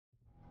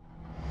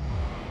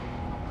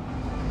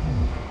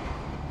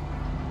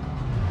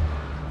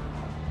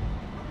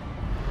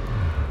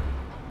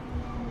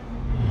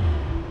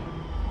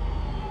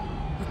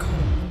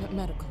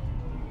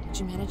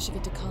manage to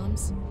get to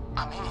comms?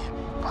 I'm here,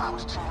 but I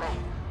was too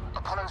late.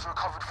 Apollo's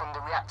recovered from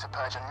the reactor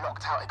purge and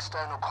locked out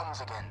external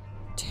comms again.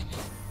 Damn it.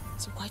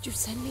 So why'd you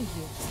send me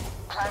here?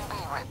 Plan B,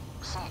 Rip.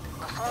 See,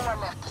 before I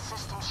left, the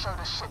system showed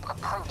a ship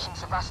approaching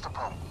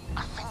Sevastopol.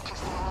 I think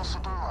it's the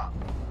Insadora.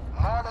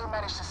 Marlowe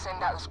managed to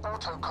send out his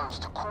autocodes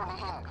to call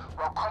it in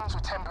while comms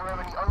were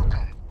temporarily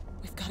open.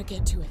 We've got to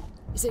get to it.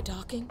 Is it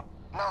docking?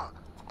 No,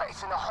 but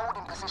it's in a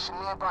holding position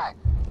nearby.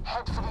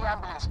 Head for the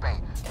ambulance bay.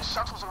 The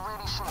shuttles are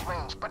really short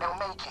range, but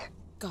they'll make it.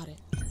 Got it.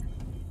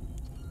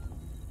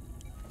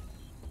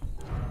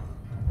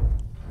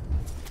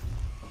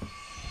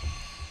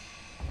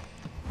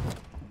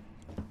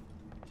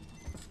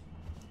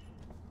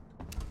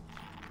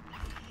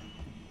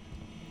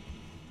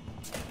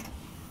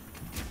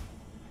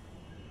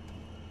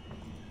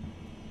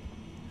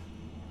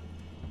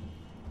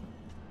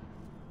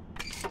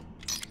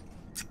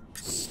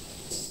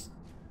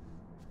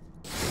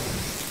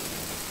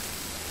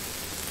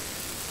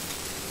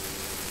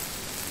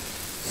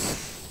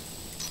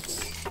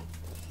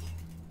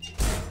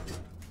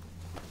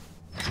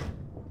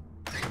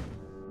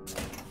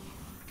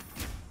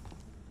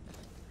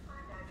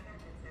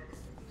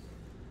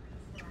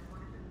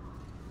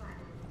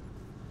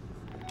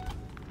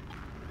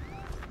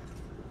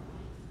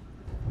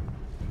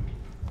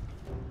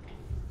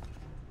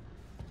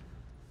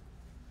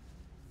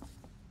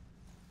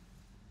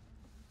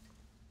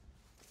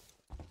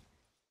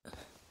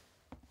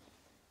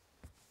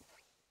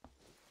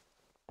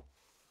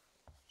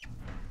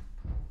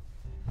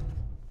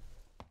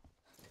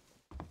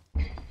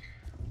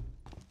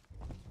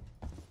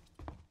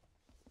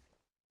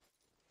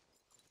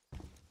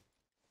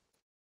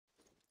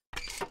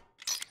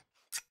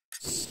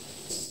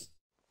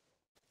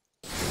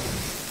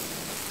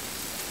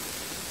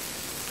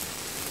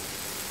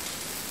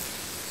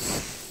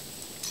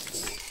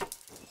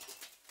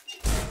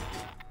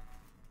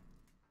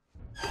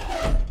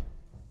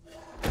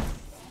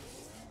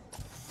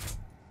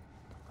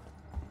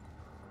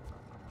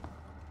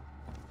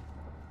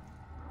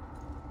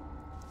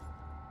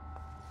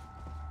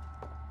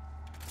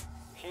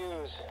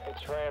 Hughes,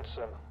 it's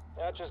Ransom.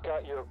 I just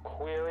got your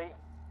query.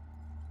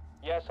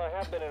 Yes, I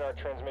have been in our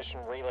transmission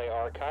relay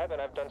archive,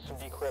 and I've done some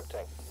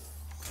decrypting.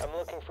 I'm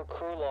looking for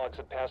crew logs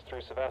that passed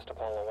through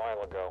Sevastopol a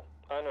while ago.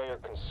 I know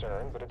you're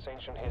concerned, but it's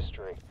ancient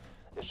history.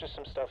 There's just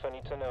some stuff I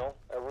need to know.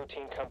 A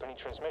routine company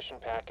transmission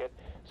packet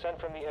sent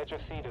from the edge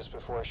of Thetis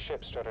before a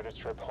ship started its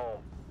trip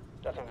home.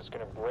 Nothing that's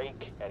gonna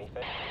break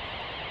anything.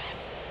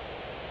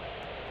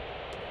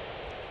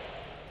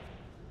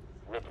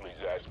 Ripley's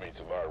asked me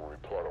to log a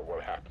report on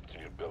what happened to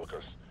the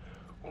umbilicus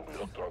when we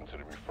hooked onto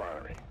the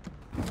refinery.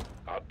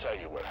 I'll tell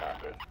you what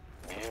happened.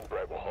 Me and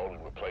Brett were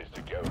holding the place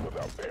together with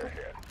our bare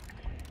hand.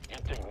 You'd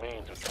think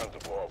millions of tons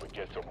of oil would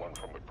get someone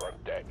from the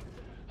front deck,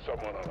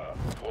 someone on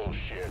a full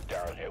share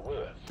down here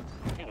with us.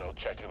 You know,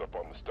 checking up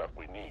on the stuff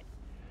we need.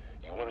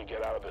 You want to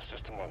get out of the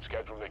system on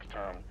schedule next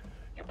time,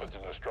 you put the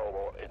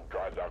Nostromo in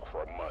dry dock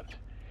for a month.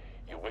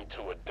 You wait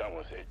till we're done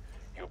with it,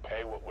 you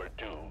pay what we're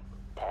due,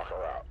 park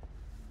her out.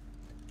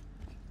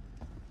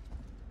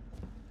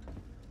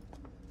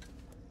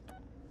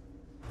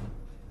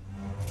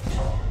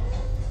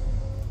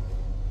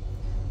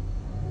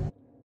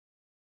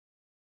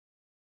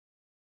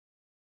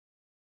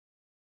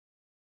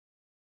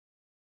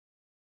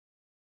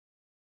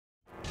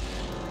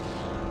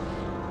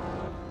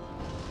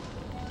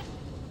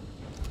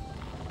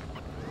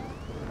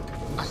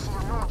 I see a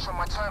launch on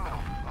my terminal.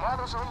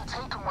 Marlowe's already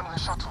taken one of the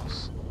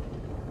shuttles.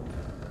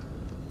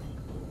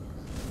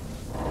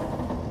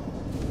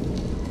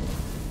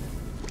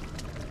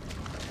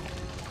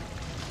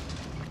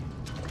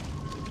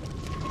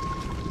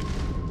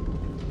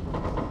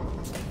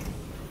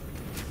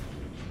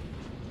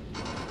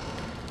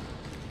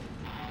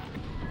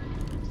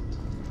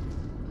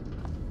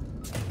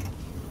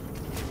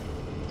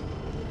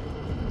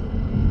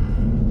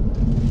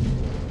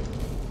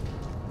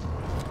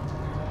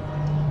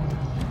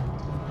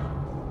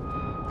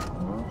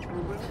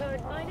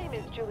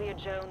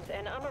 Jones,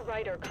 and I'm a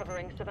writer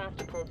covering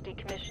Sevastopol's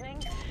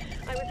decommissioning.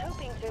 I was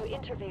hoping to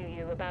interview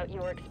you about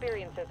your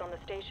experiences on the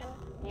station.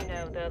 You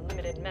know, the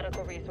limited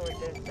medical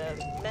resources,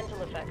 the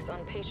mental effects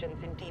on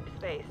patients in deep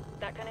space,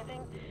 that kind of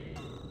thing.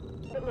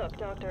 But look,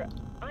 Doctor,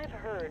 I've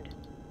heard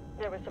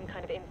there was some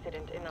kind of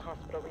incident in the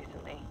hospital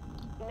recently.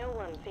 No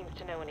one seems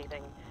to know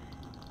anything.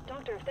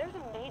 Doctor, if there's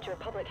a major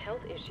public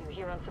health issue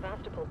here on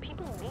Sevastopol,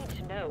 people need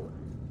to know.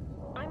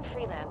 I'm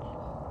freelance,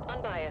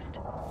 unbiased.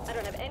 I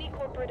don't have any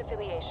corporate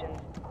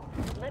affiliations.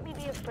 Let me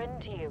be a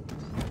friend to you.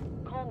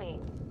 Call me.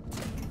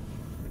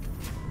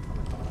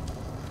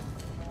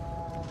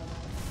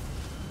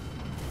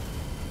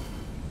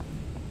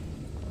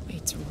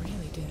 Bates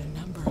really did a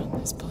number on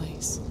this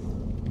place.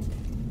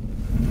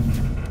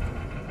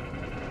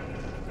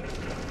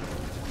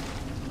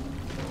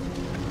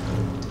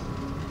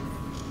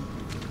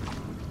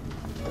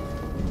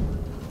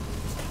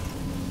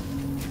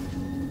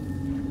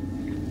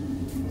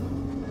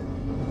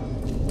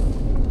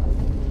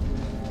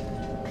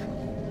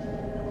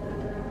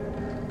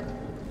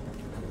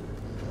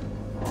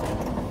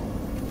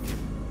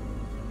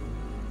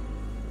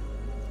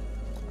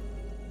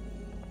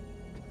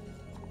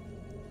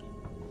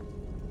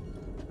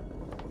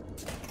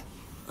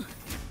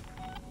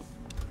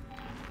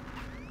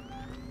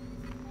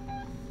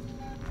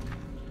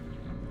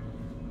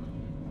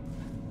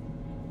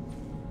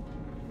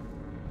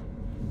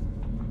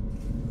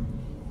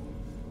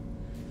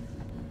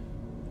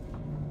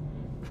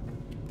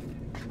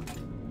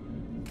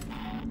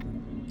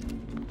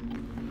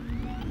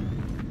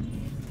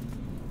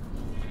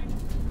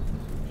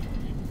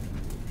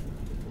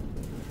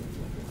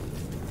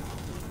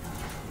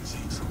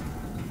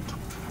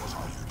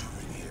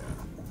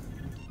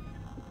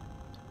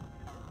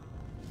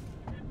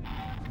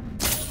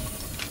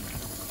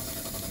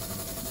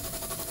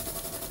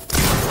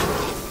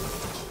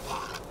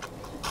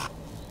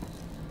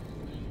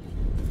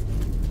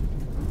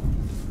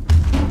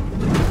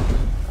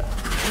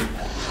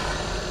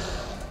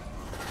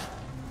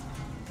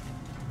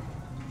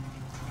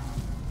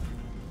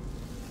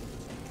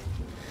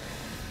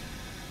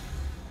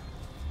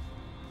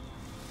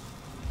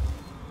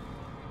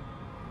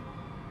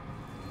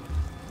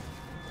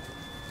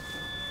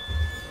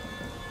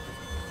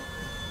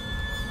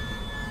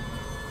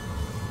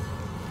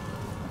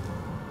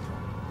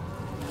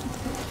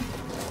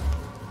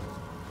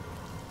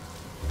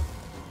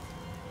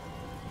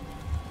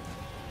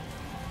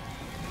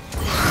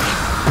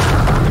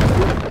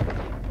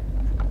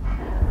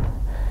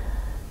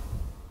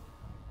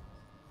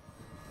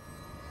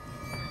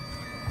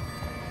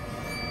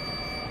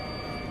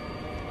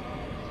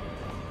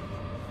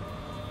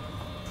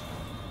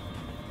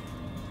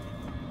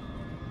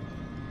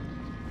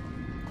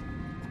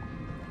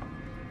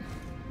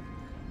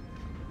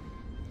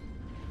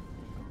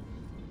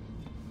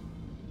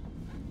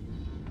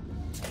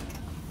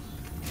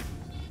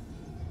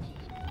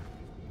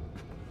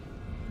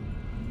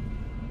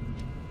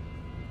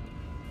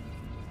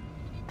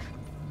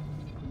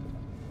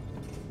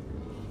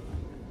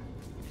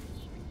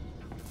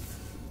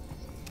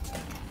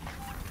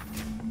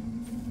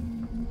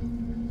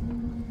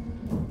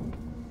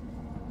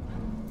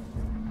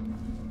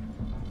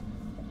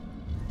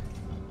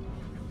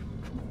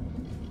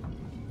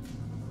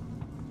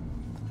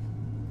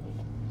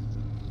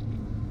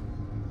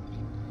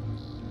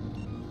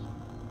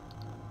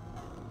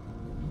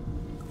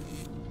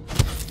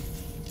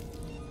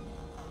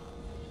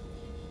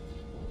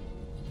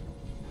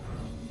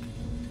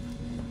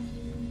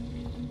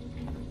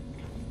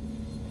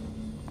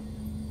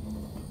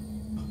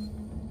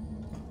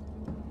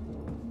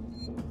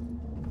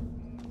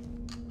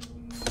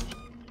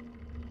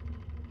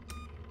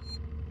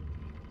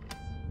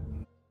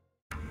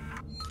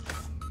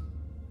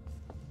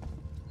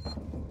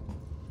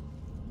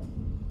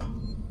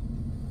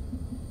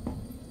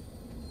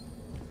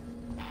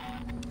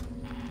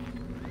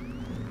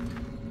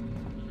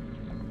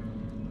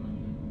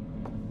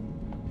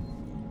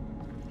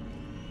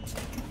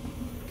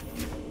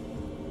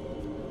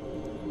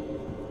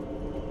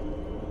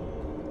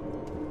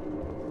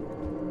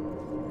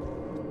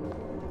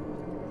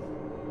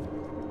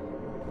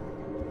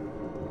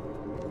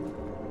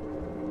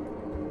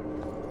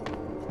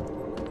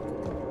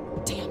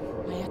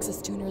 access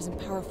tuner isn't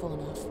powerful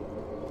enough.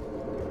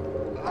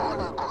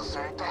 Marlo got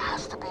through. There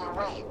has to be a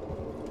way.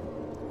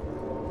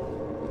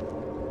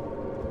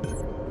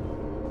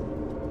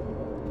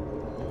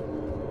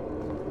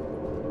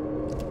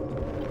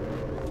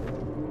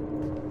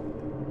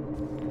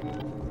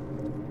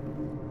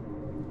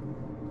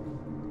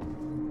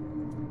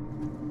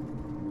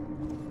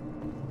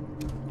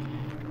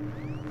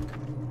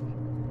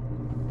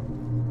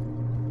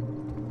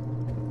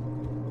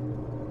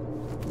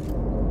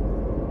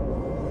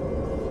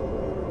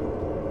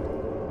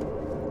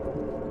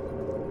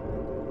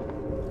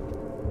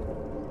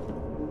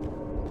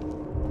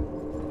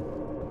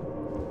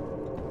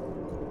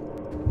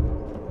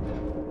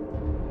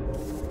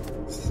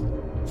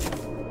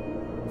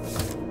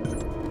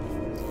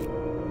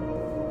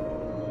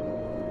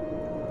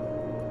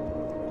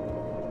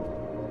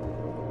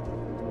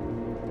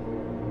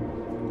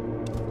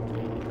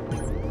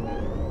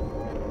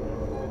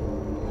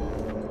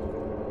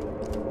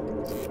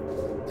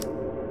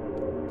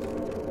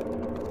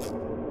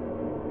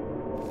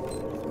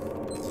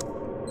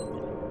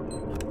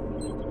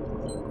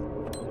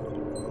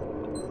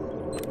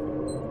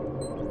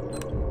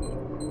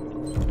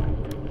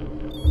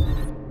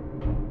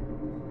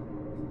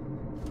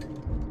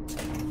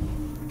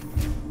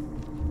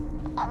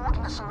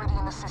 Coordinates already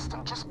in the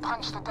system. Just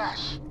punch the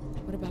dash.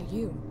 What about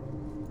you?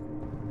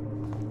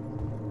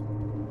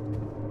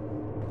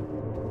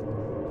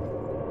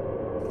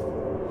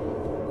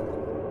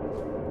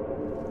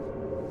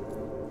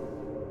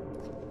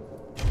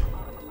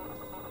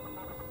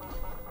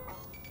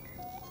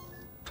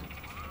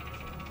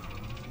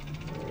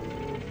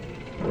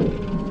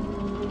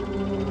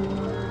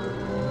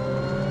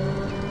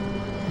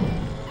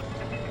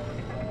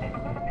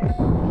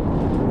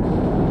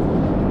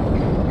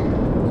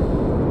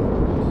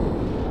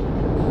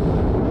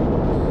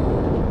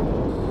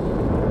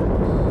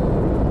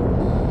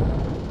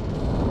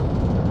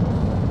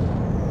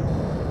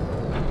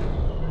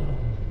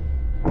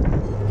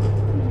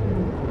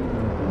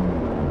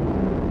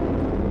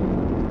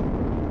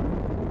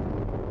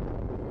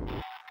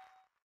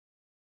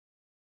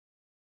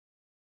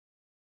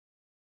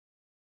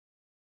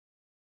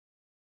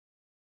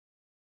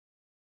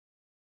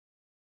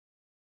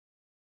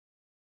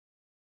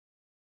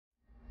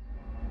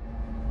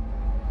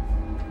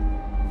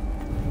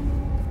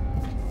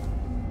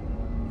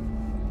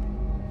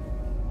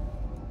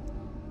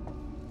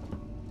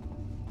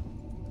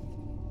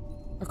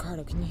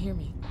 Ricardo, can you hear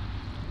me?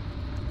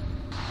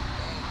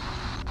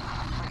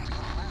 Friends can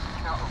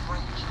move out of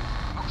range.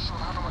 Not sure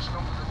how much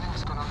longer the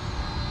link's gonna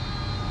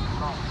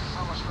last.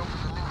 How much longer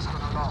the link's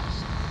gonna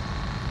last.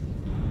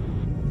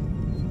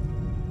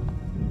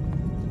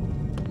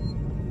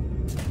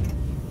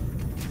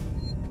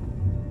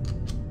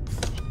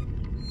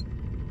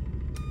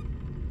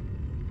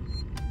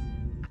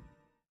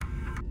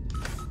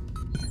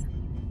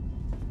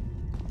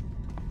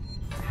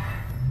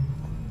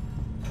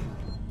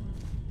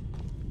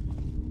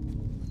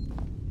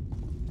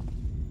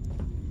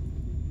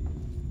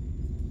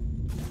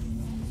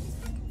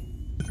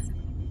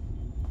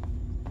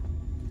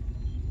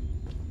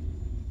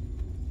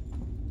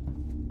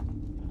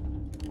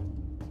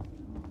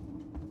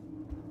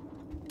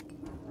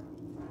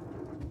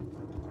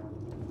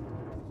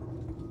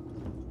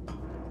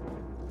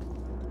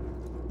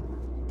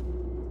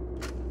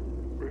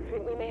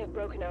 We may have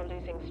broken our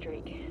losing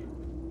streak.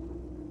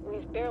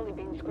 We've barely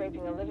been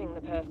scraping a living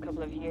the past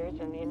couple of years,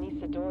 and the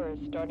Anesidora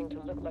is starting to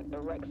look like the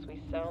wrecks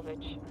we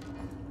salvage.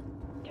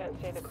 Can't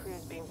say the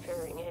crew's been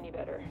faring any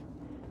better.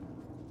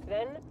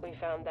 Then we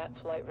found that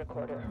flight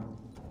recorder.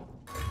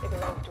 It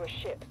belongs to a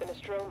ship, the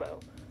Nostromo,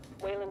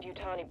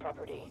 Wayland-Yutani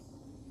property.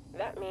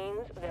 That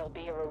means there'll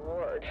be a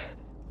reward.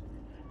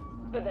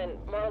 But then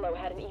Marlowe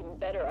had an even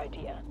better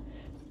idea.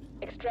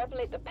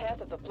 Extrapolate the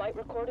path of the flight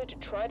recorder to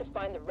try to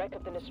find the wreck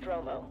of the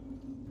Nostromo.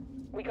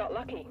 We got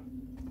lucky.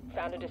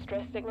 Found a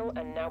distress signal,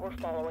 and now we're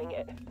following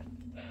it.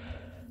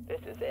 This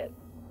is it.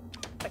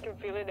 I can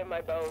feel it in my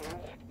bones.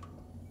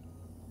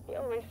 He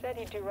always said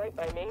he'd do right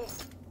by me.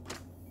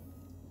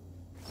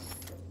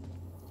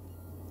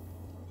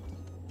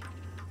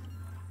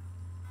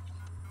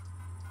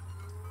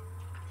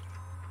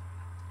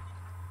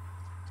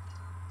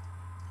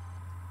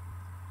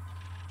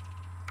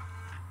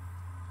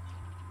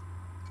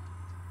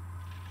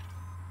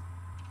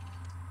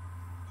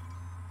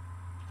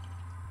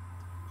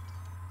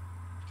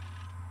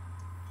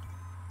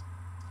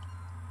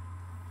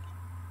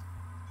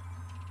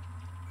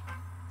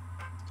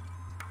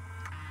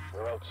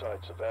 We're outside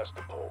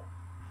Sevastopol.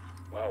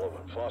 Mallow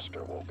and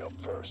Foster woke up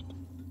first.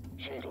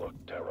 She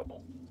looked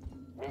terrible.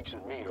 Meeks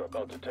and me are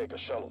about to take a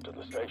shuttle to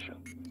the station.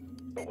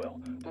 But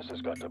well, this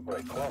has got to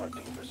break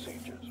quarantine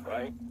procedures,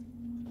 right?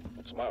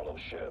 It's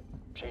Marlowe's ship.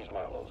 She's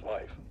Marlowe's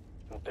wife.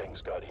 And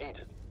things got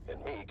heated,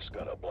 and Meeks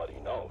got a bloody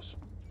nose.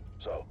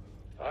 So,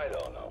 I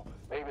don't know.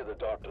 Maybe the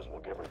doctors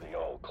will give her the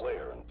all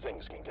clear and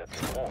things can get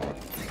to normal.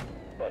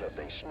 But if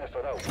they sniff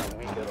it out when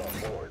we get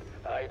on board,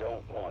 I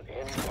don't want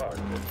any part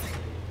of it.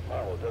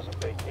 Marlowe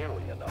doesn't make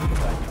nearly enough of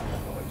that kind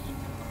of noise.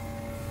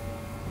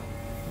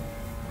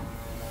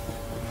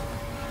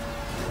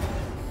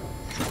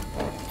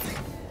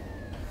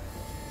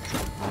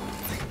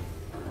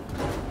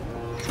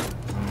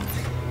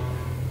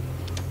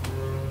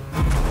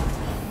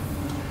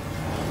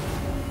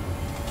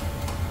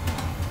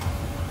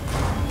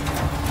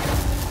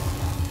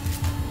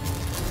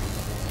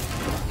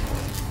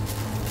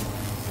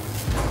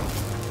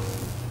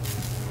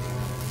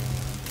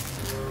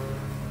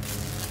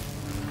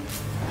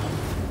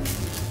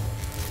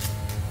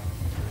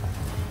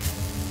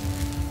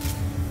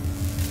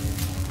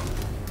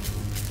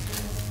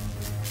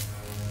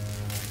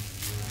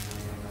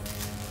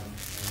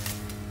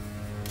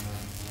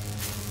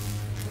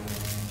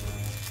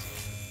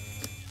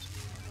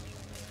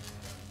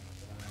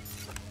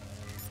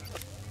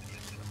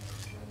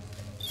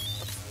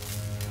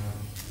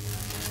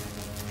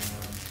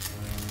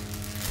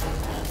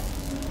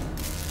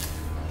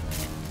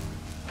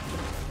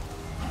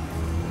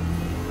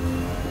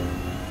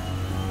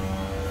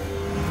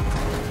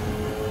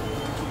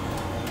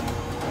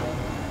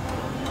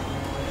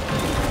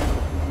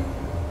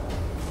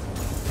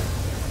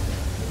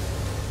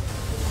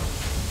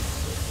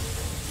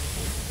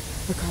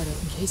 Carter,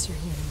 in case you're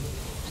hearing me,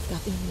 I've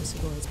got the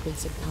Usador's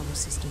basic power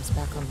systems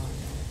back online.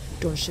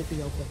 Doors should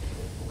be open.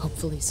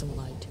 Hopefully some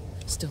light.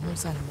 Still no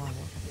sign of Marlowe.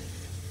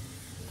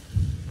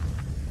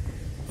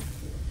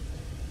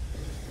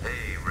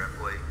 Hey,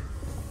 Ripley.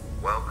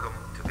 Welcome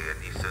to the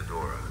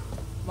Usadora.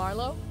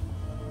 Marlowe?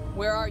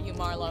 Where are you,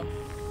 Marlowe?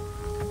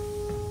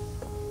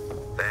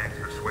 Thanks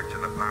for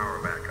switching the power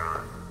back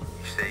on.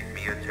 You saved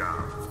me a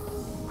job.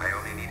 I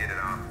only needed it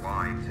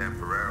offline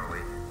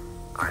temporarily.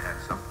 I had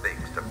some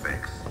things to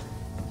fix.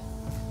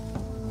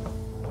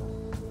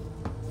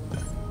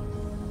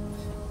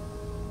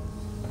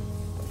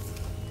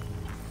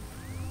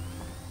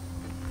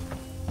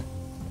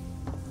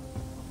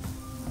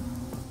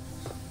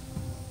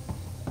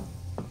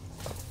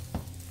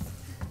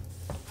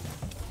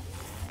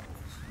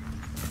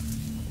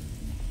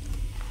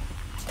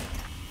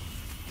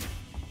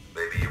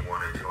 Maybe you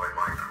want to join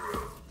my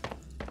crew.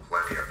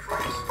 Plenty of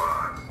free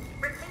spots.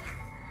 Ripley,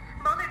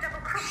 Marlowe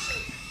double-crossed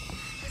me.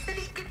 He said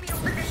he'd give me all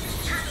the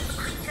necessary channels of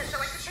creatures so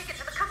I could take it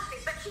to the company,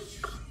 but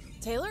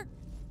he... Taylor?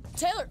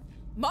 Taylor!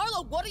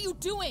 Marlowe, what are you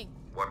doing?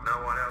 What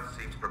no one else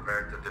seems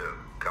prepared to do.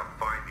 Come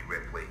find me,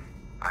 Ripley.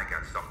 I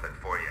got something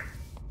for you.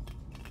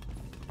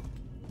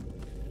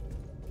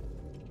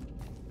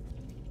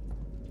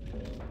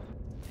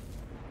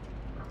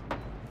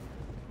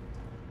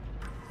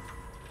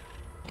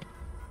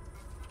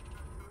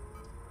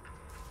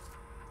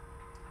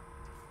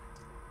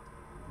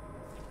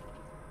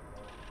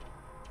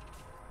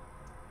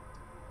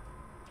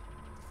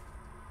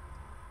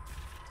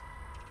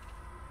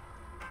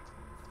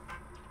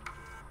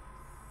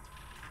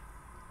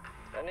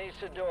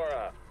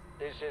 Anisadora,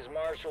 this is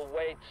Marshal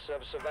Waits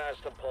of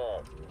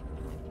Sevastopol.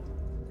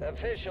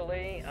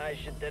 Officially, I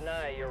should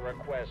deny your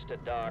request to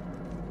dock.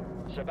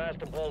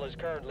 Sevastopol is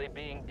currently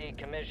being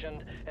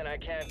decommissioned, and I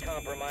can't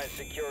compromise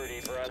security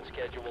for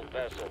unscheduled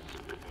vessels.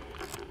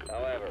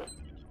 However,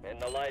 in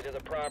the light of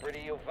the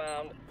property you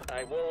found,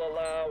 I will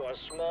allow a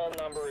small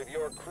number of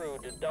your crew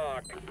to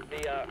dock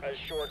via a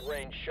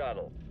short-range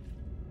shuttle.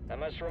 I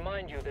must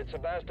remind you that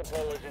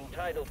Sevastopol is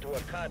entitled to a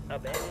cut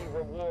of any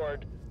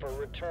reward for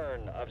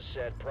return of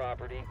said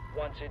property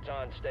once it's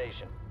on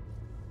station.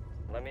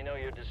 Let me know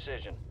your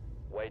decision.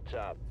 Waits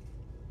up.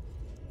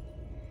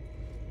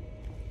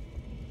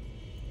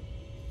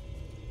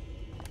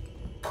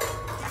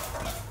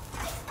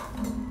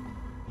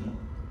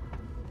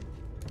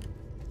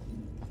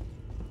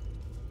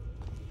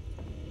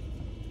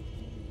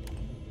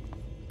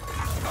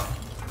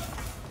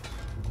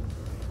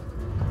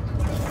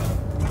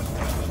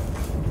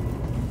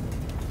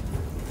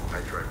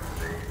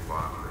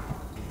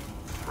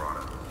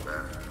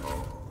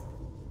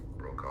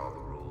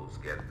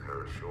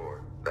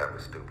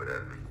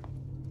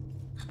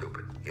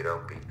 You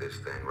don't beat this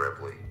thing,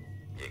 Ripley.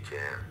 You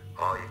can't.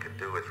 All you can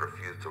do is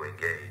refuse to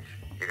engage.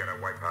 You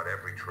gotta wipe out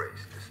every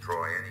trace,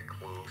 destroy any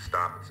clue,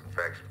 stop its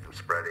infection from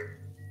spreading,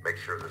 make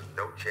sure there's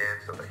no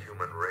chance of the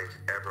human race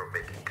ever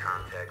making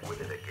contact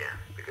with it again.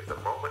 Because the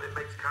moment it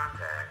makes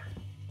contact,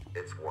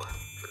 it's won.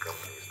 The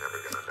company's never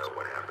gonna know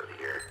what happened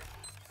here.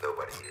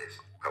 Nobody is.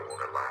 I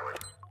won't allow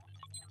it.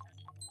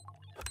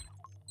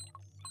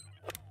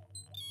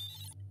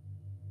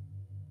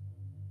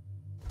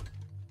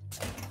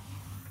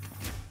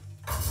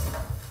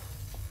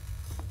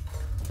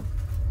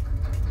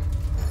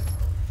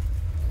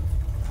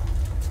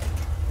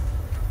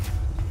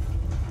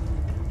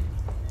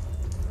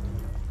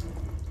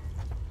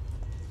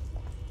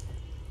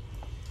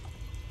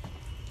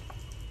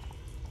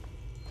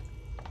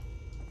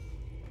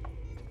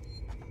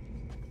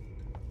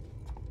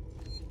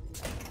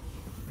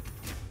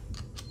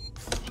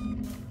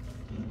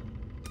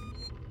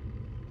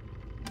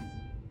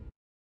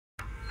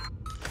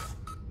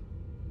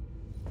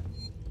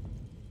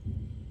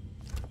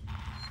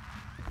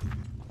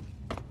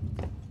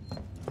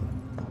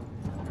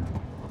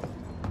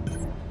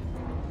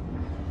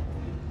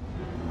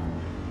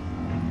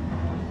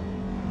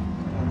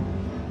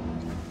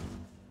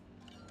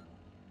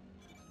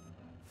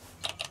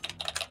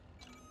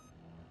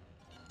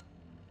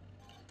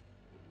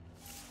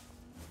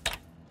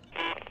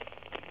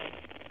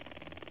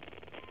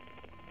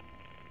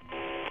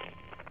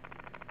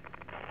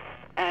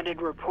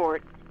 Added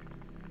report.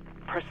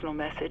 Personal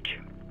message.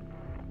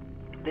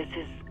 This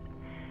is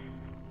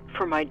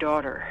for my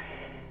daughter.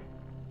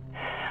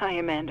 Hi,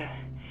 Amanda.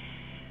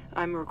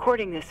 I'm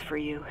recording this for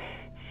you,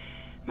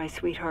 my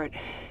sweetheart,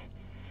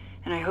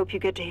 and I hope you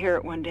get to hear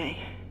it one day.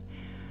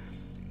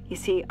 You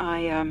see,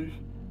 I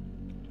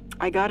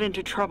got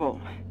into trouble.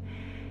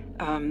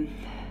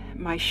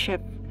 My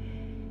ship,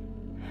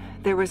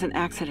 there was an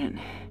accident,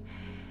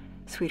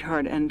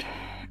 sweetheart, and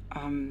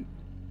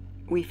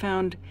we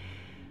found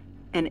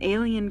an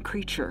alien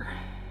creature.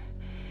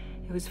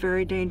 It was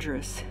very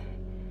dangerous,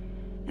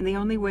 and the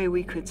only way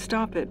we could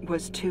stop it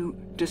was to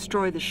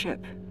destroy the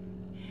ship.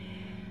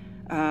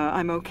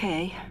 I'm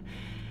okay.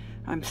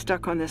 I'm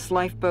stuck on this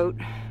lifeboat,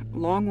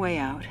 long way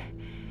out,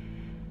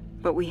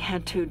 but we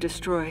had to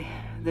destroy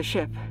the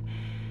ship.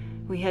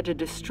 We had to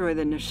destroy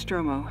the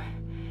Nostromo.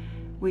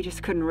 We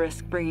just couldn't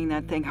risk bringing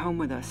that thing home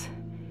with us.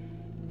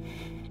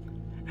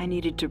 I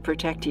needed to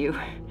protect you.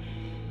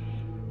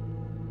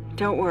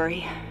 Don't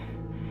worry.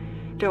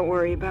 Don't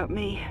worry about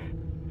me.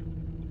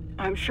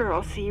 I'm sure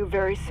I'll see you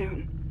very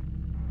soon.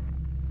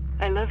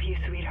 I love you,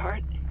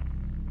 sweetheart.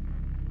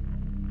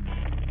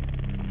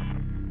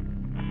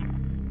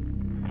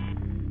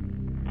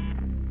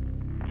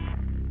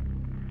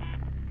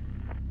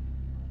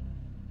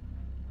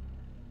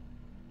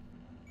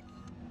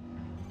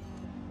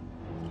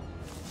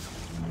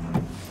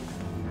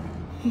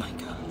 Oh my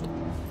God.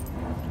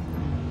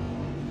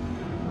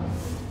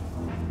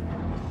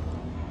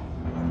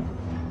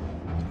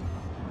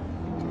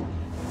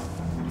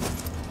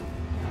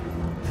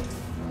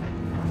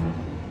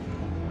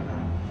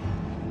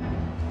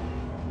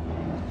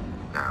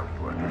 Now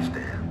you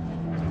understand.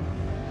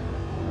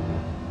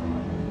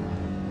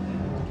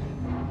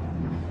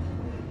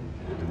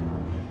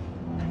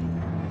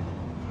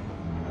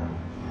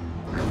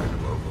 I'm going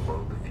to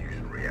overload the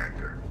fusion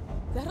reactor.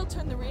 That'll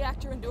turn the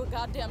reactor into a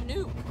goddamn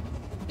nuke.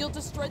 You'll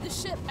destroy the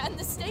ship and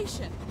the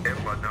station.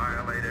 It'll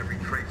annihilate every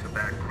trace of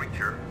that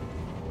creature.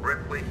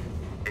 Ripley,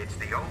 it's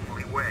the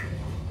only way.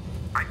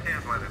 I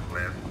can't let it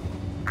live.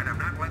 And I'm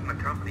not letting the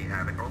company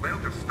have it, or they'll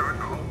just start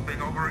the whole thing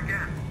over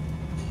again.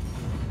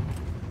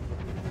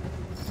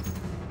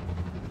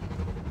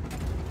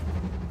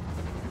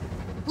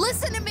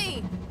 Listen to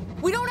me!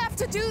 We don't have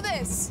to do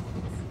this!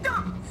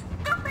 Stop!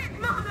 Stop it,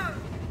 Marlo!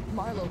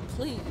 Marlo,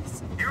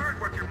 please. You heard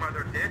what your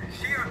mother did.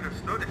 She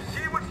understood. If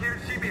she was here,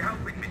 she'd be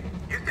helping me.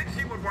 You think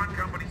she would want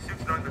company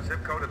suits knowing the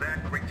zip code of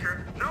that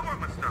creature? No one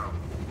must know.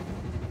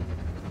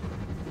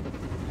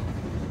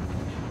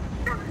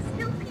 There are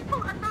still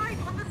people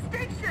alive on the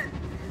station!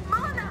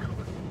 Marlo!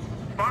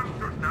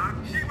 Foster's not.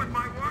 She was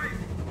my wife.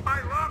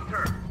 I loved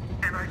her.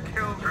 And I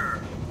killed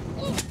her.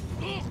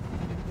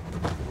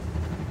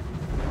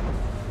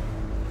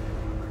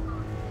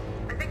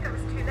 I think I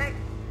was too late.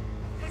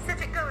 He set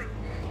it going.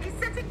 He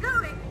set it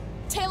going!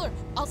 Taylor,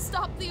 I'll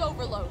stop the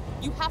overload.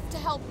 You have to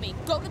help me.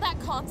 Go to that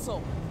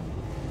console.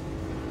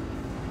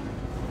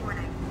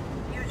 Warning.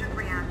 Fusion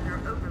reactor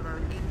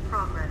overload in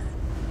progress.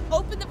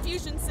 Open the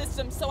fusion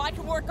system so I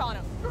can work on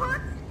them.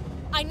 What?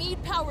 I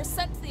need power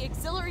sent to the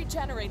auxiliary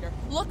generator.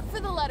 Look for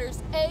the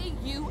letters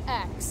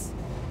AUX.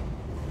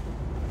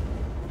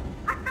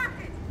 I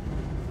found it!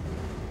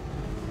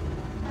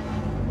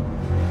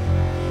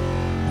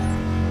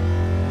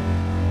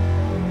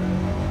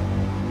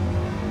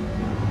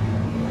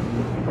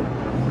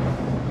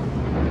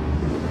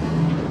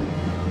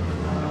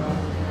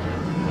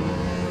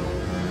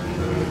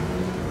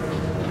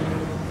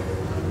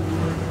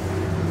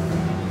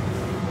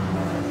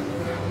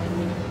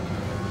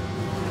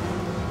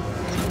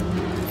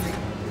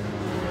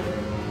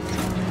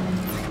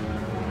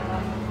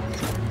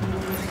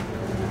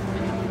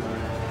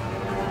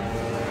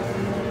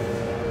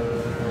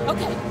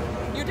 Okay,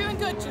 you're doing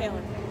good,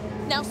 Taylor.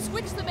 Now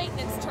switch the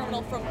maintenance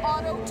terminal from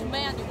auto to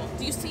manual.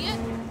 Do you see it?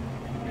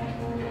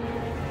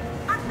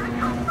 I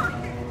can't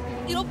find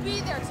it! It'll be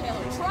there,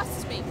 Taylor.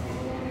 Trust me.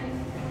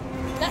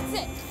 That's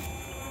it.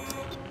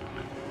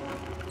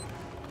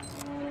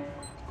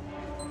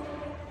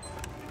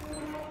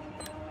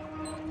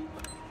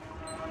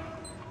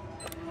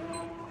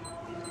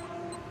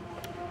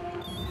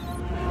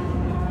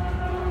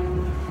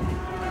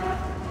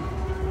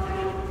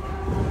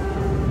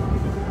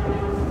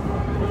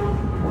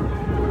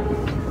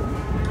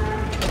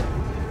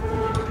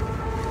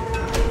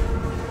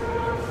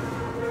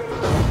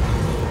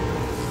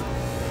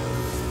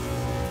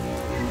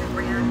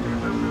 Reactor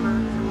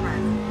overload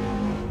suppressed.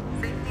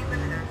 Safety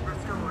limiters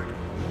restored.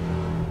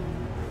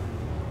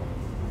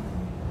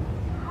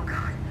 Oh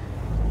God.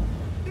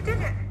 You did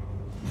it!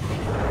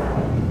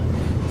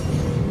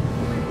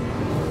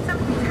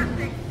 Something's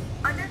happening.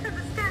 I don't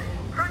understand.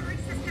 Primary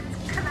systems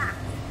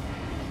collapse.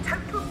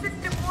 Total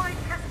system-wide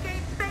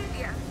cascade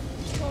failure.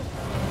 Oh,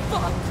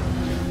 fuck.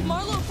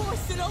 Marlo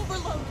forced an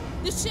overload.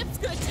 The ship's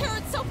gonna tear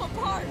itself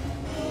apart.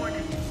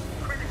 Warning.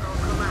 Critical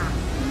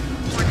collapse.